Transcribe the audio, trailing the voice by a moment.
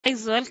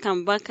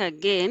Welcome back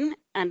again,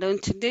 and on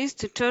today's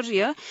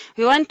tutorial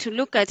we want to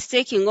look at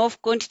taking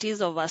off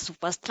quantities of our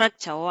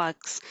superstructure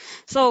works.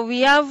 So we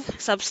have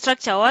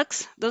substructure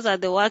works, those are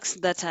the works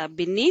that are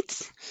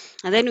beneath,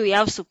 and then we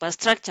have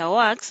superstructure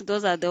works,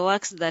 those are the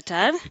works that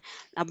are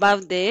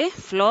above the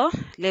floor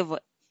level.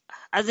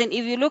 As in,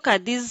 if you look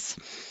at this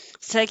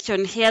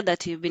section here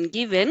that you've been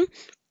given,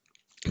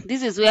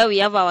 this is where we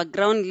have our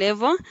ground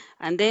level,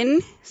 and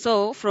then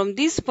so from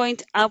this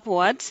point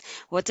upwards,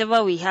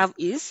 whatever we have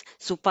is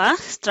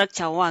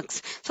superstructure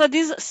works. So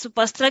these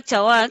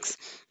superstructure works,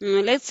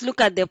 let's look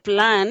at the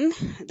plan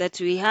that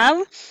we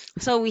have.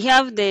 So we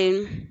have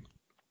the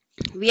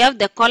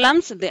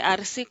columns, the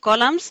RC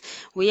columns,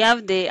 we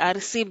have the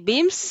RC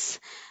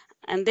beams,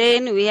 and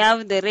then we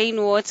have the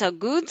rainwater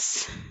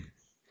goods,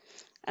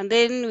 and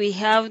then we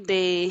have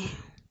the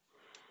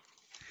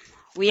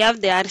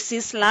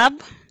RC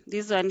slab,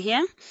 this one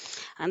here,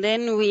 and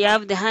then we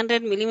have the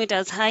 100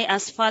 millimeters high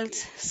asphalt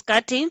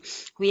skirting,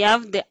 we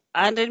have the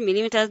 100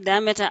 millimeters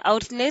diameter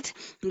outlet,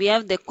 we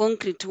have the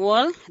concrete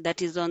wall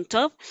that is on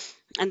top,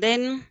 and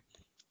then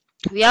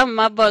we have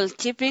marble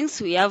chippings,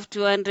 we have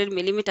 200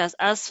 millimeters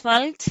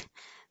asphalt,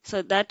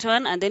 so that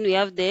one, and then we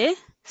have the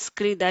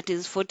screed that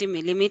is 40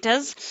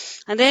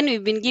 millimeters, and then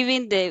we've been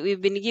given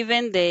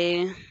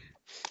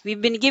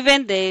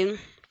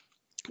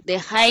the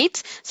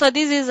height. So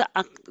this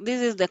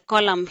is the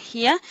column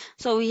here.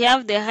 So we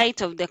have the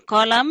height of the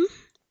column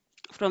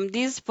from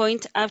this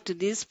point up to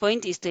this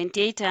point is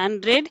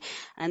 2800,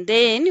 and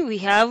then we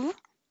have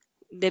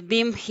the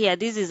beam here.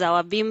 This is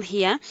our beam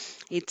here.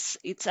 It's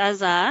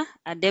as a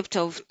depth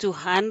of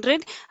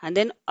 200, and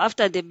then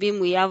after the beam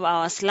we have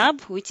our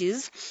slab, which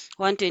is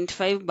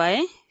 125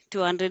 by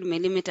 200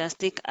 millimeters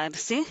thick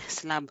RC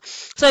slab.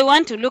 So we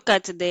want to look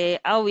at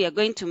how we are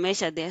going to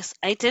measure these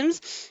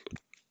items.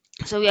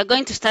 So we are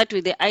going to start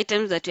with the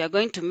items that we are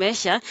going to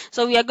measure.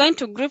 So we are going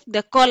to group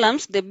the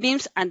columns, the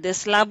beams, and the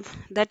slab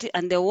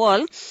and the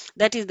wall.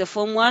 That is the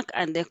formwork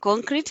and the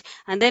concrete.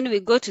 And then we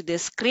go to the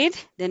screed.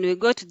 Then we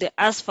go to the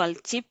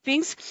asphalt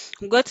chippings.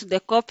 We go to the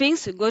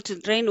copings. We go to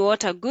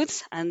rainwater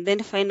goods. And then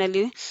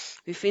finally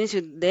we finish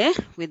with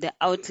the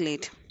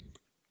outlet.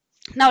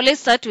 Now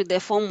let's start with the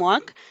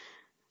formwork.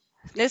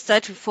 Let's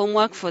start with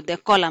formwork for the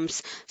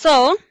columns.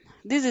 So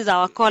this is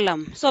our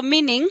column. So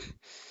meaning,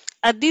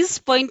 at this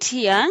point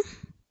here,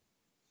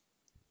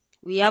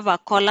 we have a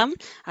column.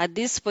 At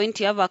this point,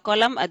 you have a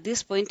column. At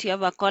this point, you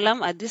have a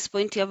column. At this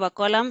point, you have a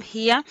column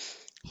here,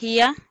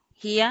 here,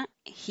 here,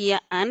 here,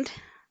 and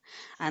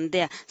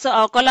there. So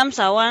our columns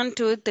are 1,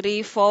 2,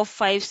 3, 4,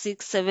 5,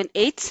 6, 7,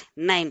 8,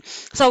 9.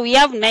 So we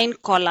have 9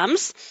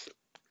 columns.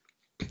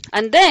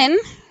 And then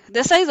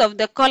the size of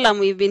the column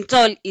we've been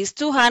told is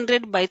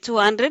 200 by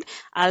 200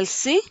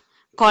 RC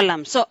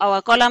column. So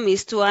our column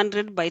is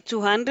 200 by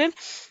 200,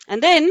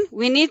 and then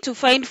we need to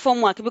find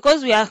formwork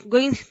because we are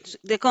going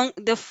the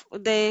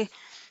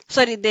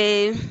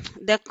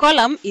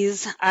column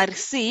is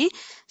RC,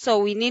 so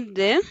we need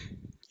the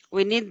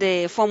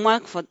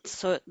formwork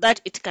so that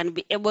it can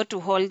be able to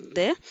hold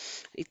the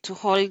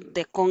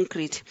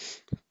concrete.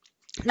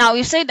 Now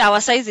we've said our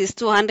size is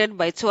 200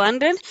 by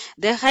 200.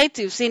 The height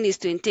you've seen is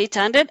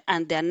 2800,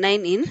 and there are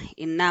 9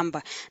 in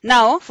number.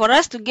 Now for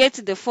us to get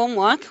the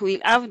formwork, we'll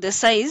have the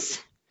size.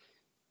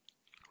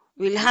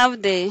 We'll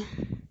have the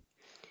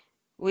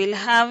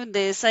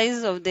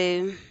size of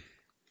the.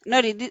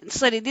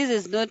 Sorry, this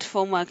is not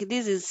formwork.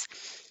 This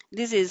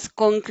is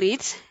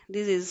concrete.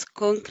 This is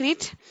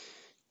concrete.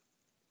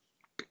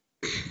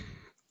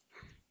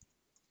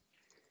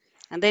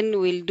 And then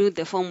we'll do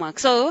the formwork.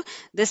 So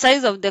the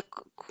size of the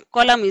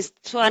column is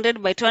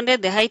 200 by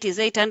 200, the height is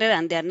 800,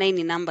 and there are 9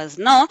 in numbers.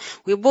 Now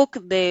we book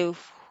the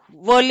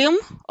volume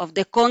of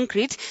the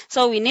concrete.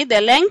 So we need the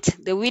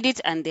length, the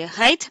width, and the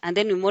height, and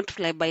then we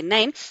multiply by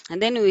 9,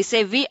 and then we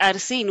say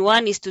VRC in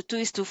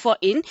 1:2:4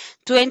 in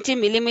 20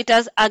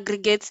 millimeters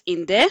aggregates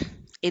in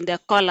the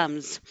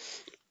columns.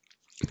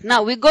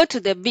 Now we go to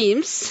the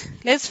beams.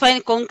 Let's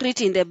find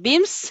concrete in the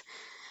beams.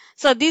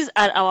 So these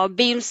are our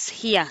beams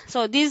here.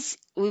 So this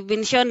we've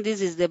been shown,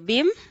 this is the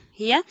beam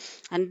here,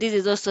 and this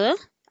is also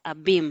a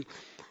beam.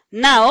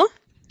 Now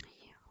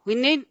we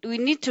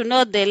need to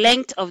know the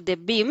length of the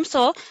beam.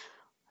 So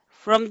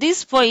from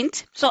this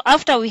point, so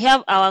after we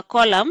have our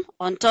column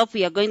on top,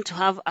 we are going to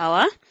have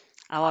our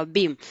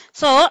beam.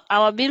 So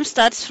our beam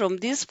starts from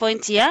this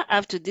point here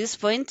up to this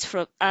point,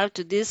 up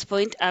to this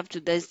point, up to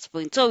this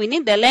point. So we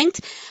need the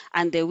length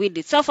and the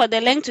width. So for the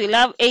length, we'll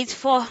have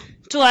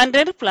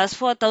 200 plus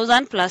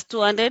 4000 plus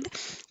 200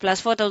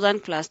 plus 4000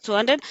 plus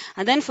 200,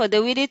 and then for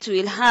the width,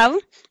 we'll have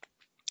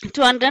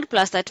 200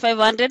 plus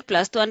 3500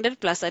 plus 200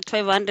 plus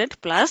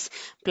 3500 plus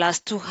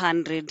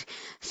 200.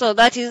 So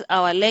that is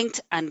our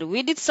length and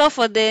width. So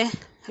for the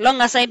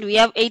longer side, we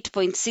have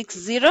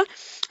 8.60,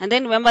 and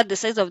then remember the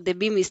size of the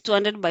beam is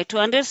 200 by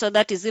 200, so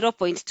that is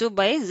 0.2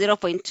 by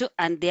 0.2,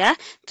 and there are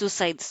 2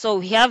 sides. So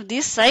we have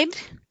this side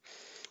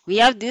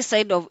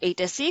of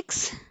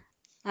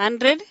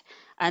 8600,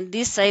 and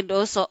this side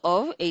also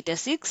of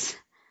 8600.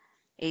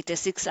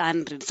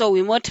 8600. So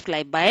we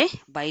multiply by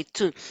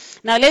 2.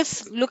 Now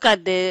let's look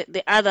at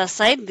the other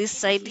side, this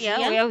side here,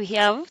 where we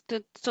have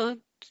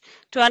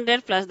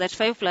 200 plus that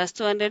 5 plus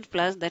 200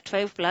 plus that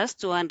 5 plus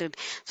 200.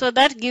 So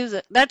that gives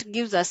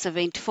us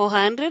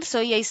 7400.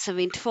 So here is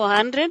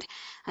 7400,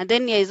 and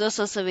then here is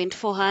also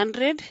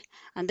 7400,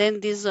 and then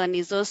this one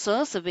is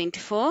also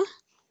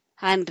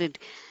 7400.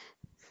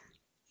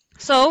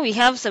 So we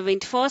have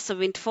 74,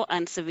 74,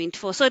 and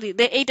 74. Sorry,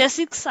 the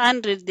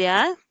 8600 they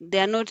are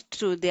not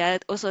true. They are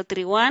also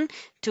 3, 1,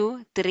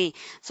 2, 3.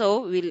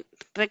 So we'll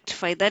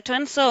rectify that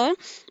one. So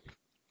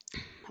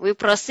we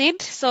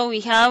proceed. So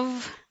we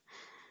have,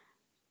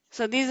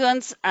 so these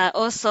ones are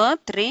also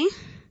 3.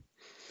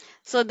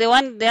 So the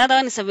other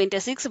one is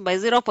 76 by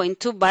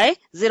 0.2 by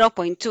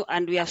 0.2,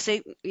 and we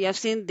have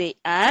seen they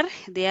are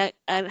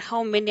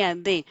how many are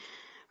they?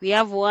 We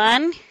have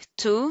 1,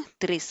 2,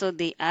 3. So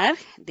they are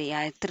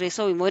 3.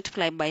 So we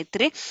multiply by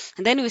 3,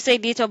 and then we say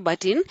date of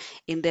birth in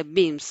the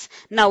beams.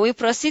 Now we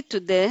proceed to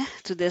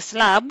the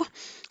slab.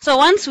 So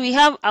once we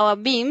have our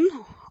beam,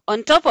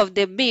 on top of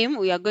the beam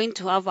we are going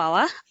to have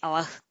our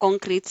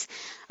concrete.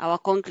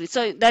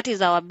 So that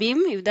is our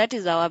beam. If that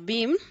is our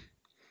beam,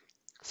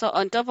 so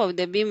on top of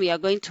the beam we are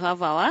going to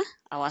have our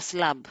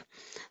slab.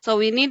 So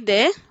we need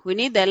the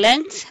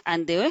length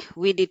and the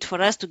width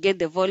for us to get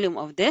the volume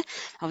of the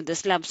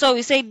slab. So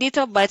we say date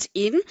of birth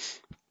in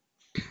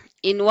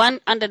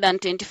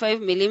 125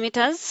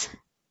 millimeters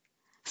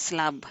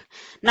slab.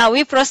 Now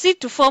we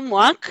proceed to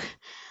formwork.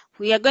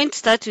 We are going to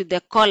start with the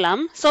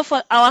column. So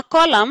for our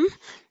column,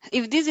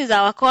 if this is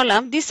our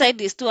column, this side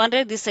is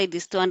 200, this side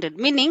is 200,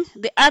 meaning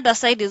the other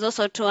side is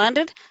also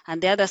 200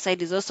 and the other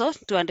side is also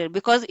 200,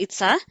 because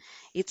it's a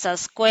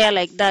square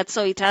like that,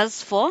 so it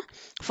has four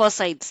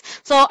sides.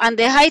 So, and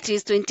the height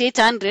is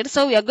 2800,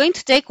 so we are going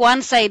to take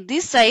one side,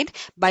 this side,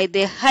 by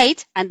the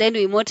height, and then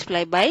we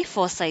multiply by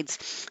 4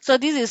 sides. So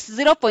this is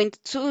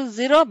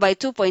 0.20 by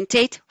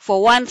 2.8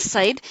 for one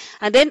side,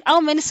 and then how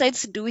many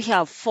sides do we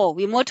have? 4.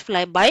 We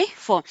multiply by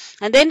 4.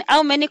 And then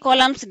how many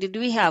columns did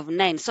we have?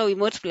 9. So we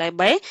multiply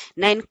by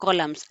 9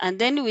 columns, and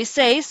then we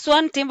say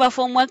swan timber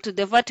formwork to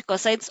the vertical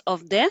sides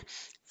of the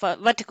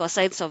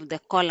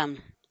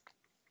column.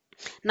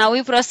 Now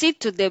we proceed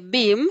to the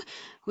beam.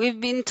 We've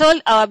been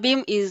told our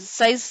beam is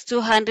size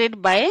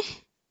 200 by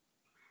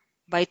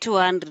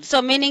 200.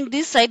 So meaning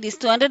this side is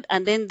 200,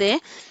 and then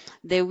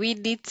the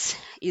width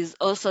is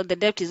also, the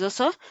depth is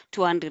also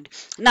 200.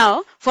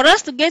 Now, for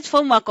us to get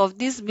formwork of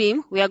this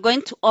beam, we are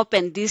going to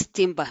open this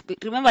timber.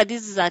 Remember,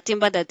 this is a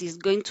timber that is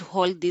going to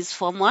hold this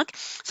formwork.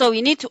 So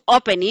we need to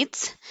open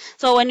it.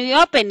 So when we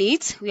open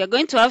it, we are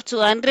going to have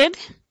 200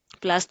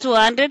 plus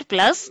 200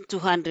 plus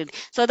 200.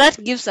 So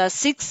that gives us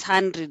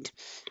 600.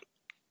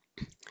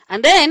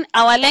 And then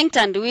our length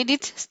and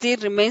width still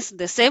remains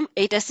the same,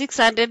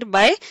 8600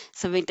 by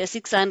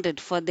 7600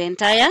 for the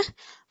entire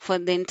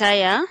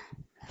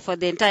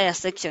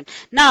section.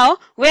 Now,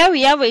 where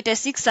we have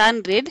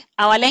 8600,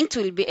 our length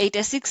will be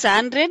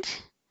 8600,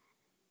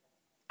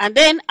 and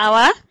then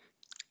our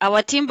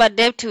timber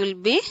depth will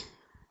be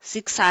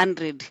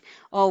 600,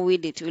 or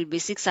width will be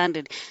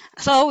 600.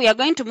 So we are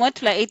going to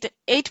multiply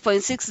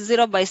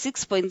 8.60 by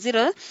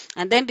 6.0,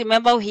 and then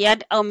remember we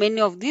had how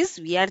many of these?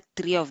 We had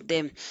 3 of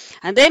them.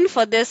 And then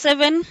for the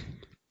 7,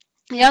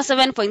 we have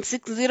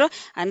 7.60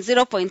 and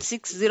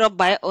 0.60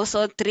 by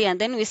also 3,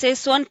 and then we say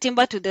swan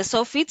timber to the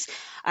soffits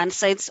and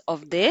sides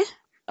of the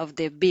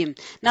beam.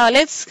 Now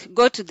let's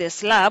go to the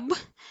slab.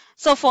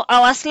 So for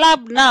our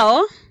slab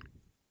now,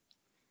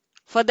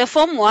 for the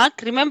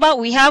formwork, remember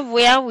we have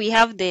where we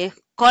have the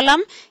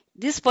column.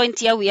 This point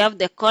here we have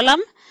the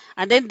column,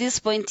 and then this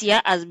point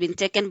here has been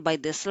taken by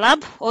the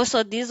slab.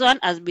 Also this one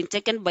has been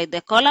taken by the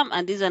column,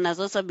 and this one has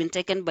also been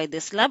taken by the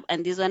slab,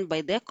 and this one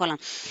by the column.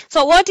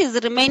 So what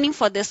is remaining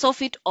for the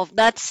soffit of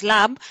that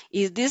slab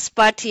is this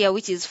part here,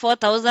 which is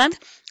 4000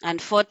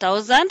 and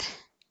 4000,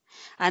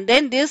 and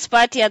then this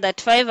part here, that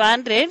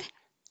 500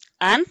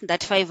 and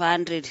that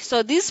 500.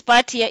 So this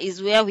part here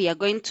is where we are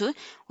going to,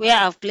 where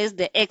I've placed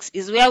the X,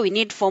 is where we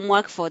need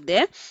formwork for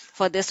the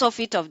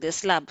soffit of the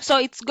slab. So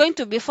it's going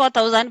to be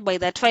 4000 by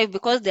that 5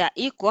 because they are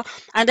equal,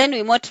 and then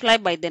we multiply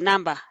by the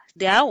number.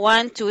 They are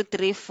 1, 2,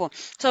 3, 4.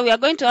 So we are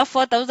going to have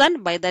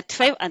 4000 by that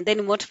 5, and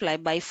then multiply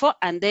by 4,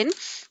 and then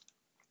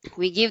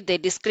we give the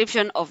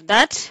description of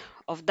that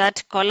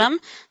column.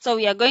 So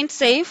we are going to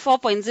say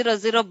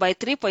 4.00 by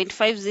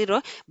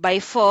 3.50 by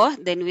 4.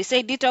 Then we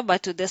say detour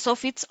but to the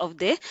soffits of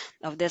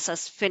the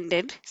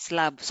suspended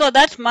slab. So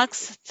that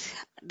marks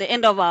the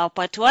end of our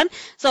part 1.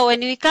 So when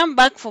we come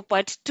back for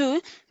part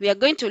 2, we are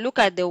going to look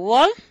at the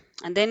wall,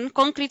 and then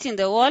concrete in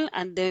the wall,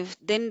 and then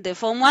the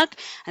formwork,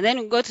 and then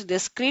we go to the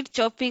screed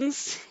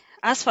choppings,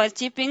 asphalt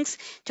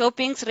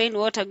choppings,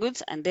 rainwater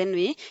goods, and then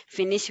we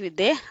finish with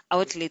the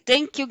outlet.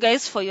 Thank you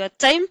guys for your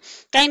time.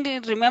 Kindly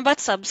remember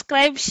to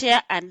subscribe,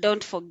 share, and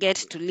don't forget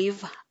to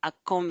leave a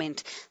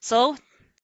comment. So